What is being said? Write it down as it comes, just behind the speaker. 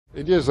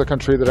India is a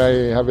country that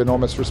I have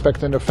enormous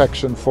respect and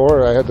affection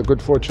for. I had the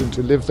good fortune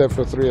to live there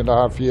for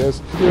 3.5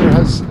 years. India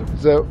has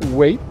the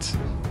weight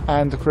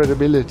and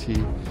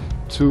credibility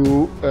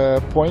to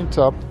point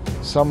up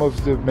some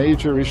of the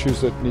major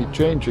issues that need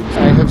changing.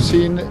 I have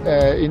seen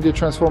India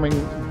transforming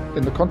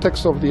in the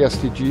context of the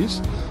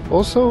SDGs,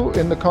 also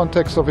in the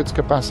context of its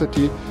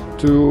capacity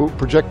to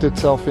project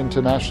itself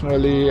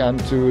internationally and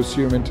to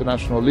assume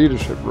international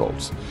leadership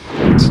roles.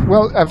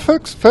 Well,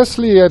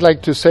 firstly, I'd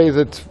like to say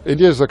that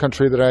India is a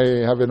country that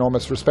I have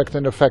enormous respect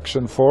and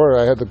affection for.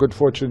 I had the good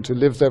fortune to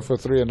live there for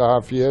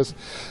 3.5 years.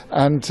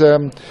 And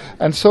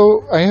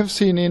so I have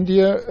seen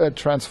India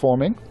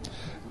transforming.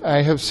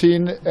 I have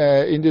seen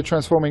India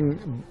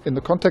transforming in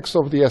the context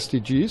of the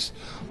SDGs,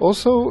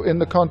 also in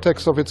the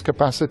context of its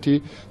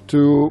capacity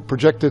to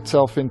project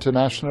itself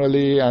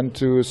internationally and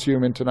to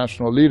assume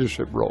international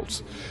leadership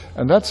roles.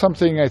 And that's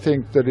something I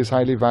think that is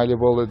highly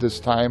valuable at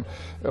this time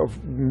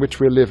in which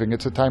we're living.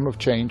 It's a time of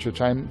change, a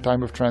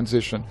time of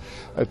transition,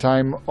 a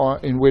time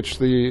in which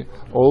the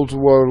old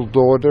world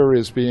order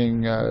is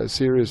being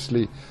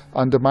seriously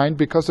undermined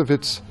because of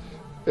its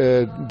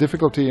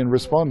difficulty in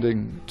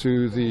responding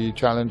to the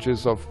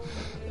challenges of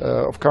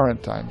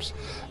current times.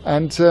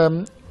 And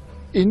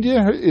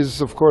India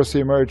is, of course,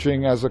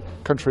 emerging as a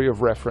country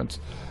of reference,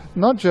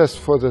 not just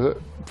for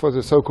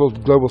the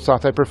so-called global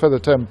south. I prefer the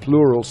term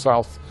plural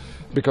south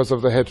because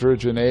of the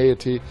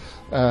heterogeneity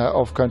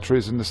of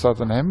countries in the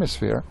southern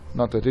hemisphere.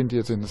 Not that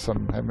India is in the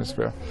southern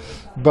hemisphere.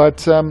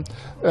 But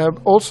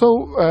also,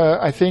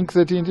 I think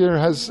that India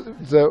has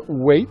the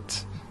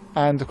weight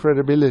and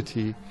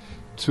credibility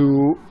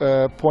to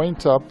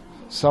point up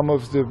some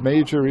of the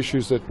major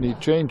issues that need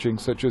changing,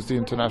 such as the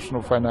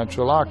international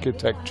financial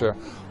architecture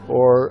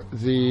or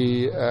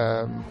the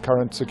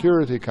current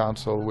Security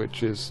Council,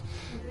 which is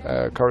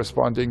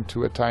corresponding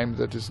to a time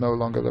that is no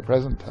longer the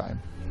present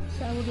time.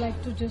 So I would like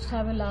to just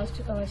have a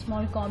last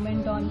small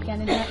comment on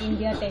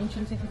Canada-India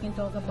tensions, if you can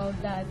talk about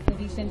that, the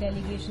recent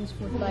allegations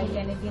put by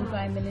Canadian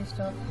Prime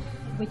Minister,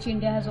 which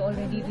India has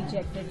already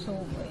rejected.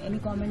 So any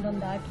comment on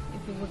that,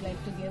 if you would like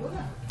to give?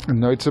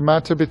 No, it's a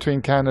matter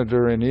between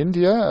Canada and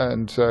India,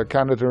 and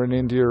Canada and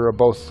India are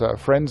both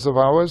friends of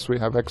ours. We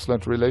have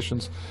excellent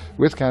relations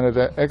with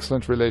Canada,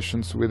 excellent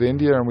relations with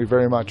India, and we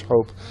very much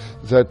hope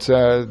that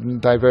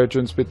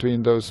divergence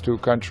between those two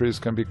countries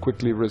can be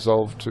quickly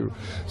resolved to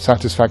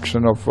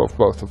satisfaction of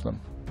both of them.